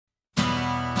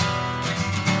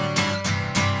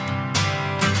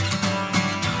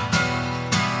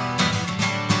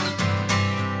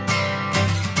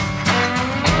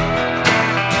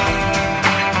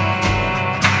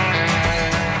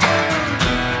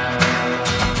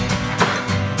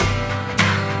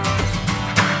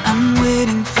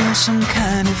some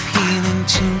kind of healing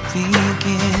to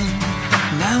begin.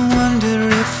 And I wonder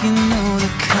if you know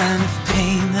the kind of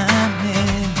pain I'm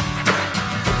in.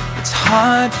 It's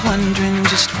hard wondering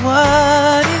just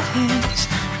what it is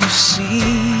you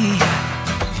see.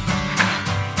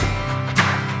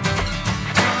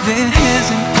 There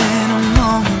hasn't been a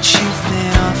moment you've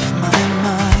been off my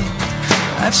mind.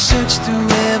 I've searched through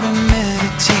every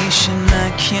meditation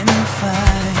I can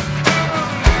find,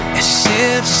 as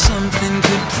if something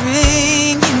could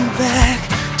bring you back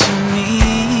to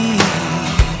me.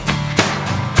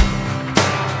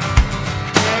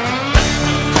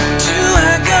 Do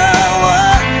I go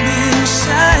on in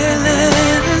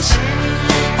silence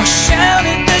or shout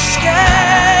at the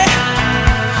sky?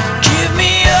 Give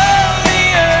me all the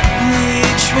earthly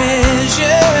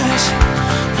treasures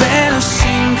that a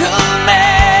single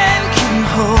man can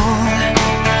hold.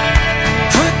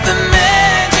 Put the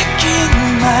magic in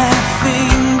my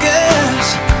fingers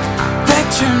that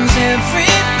turns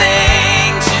everything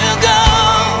to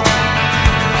gold.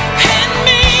 Hand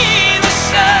me the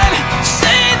sun,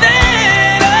 say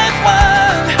that I've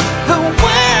won the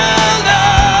world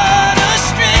on a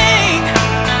string,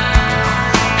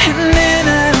 and then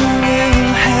I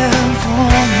will have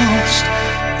almost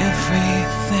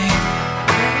everything.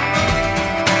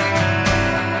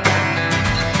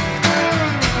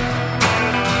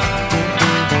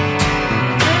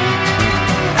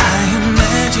 I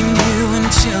imagine you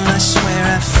until I swear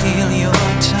I feel your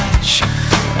touch.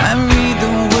 I read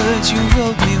the words you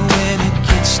wrote me when it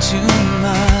gets too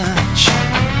much.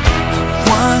 The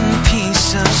one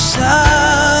piece of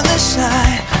solace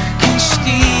I can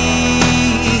steal.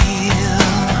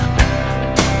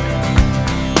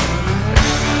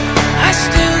 I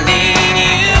still need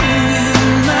you in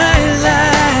my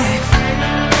life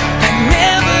like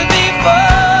never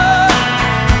before.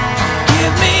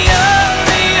 Give me all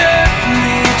the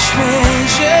earthly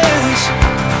treasures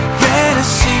that a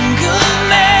single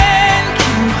man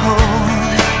can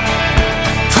hold.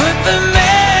 Put the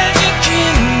magic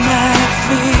in my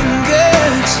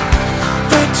fingers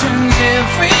that turns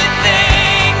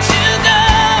everything to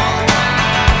gold.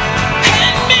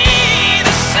 Hand me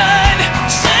the sun,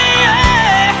 say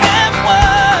I have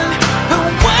won the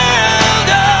world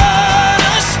on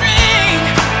a string,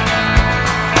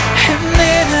 and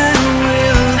then I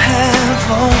will have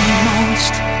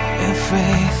almost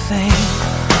everything.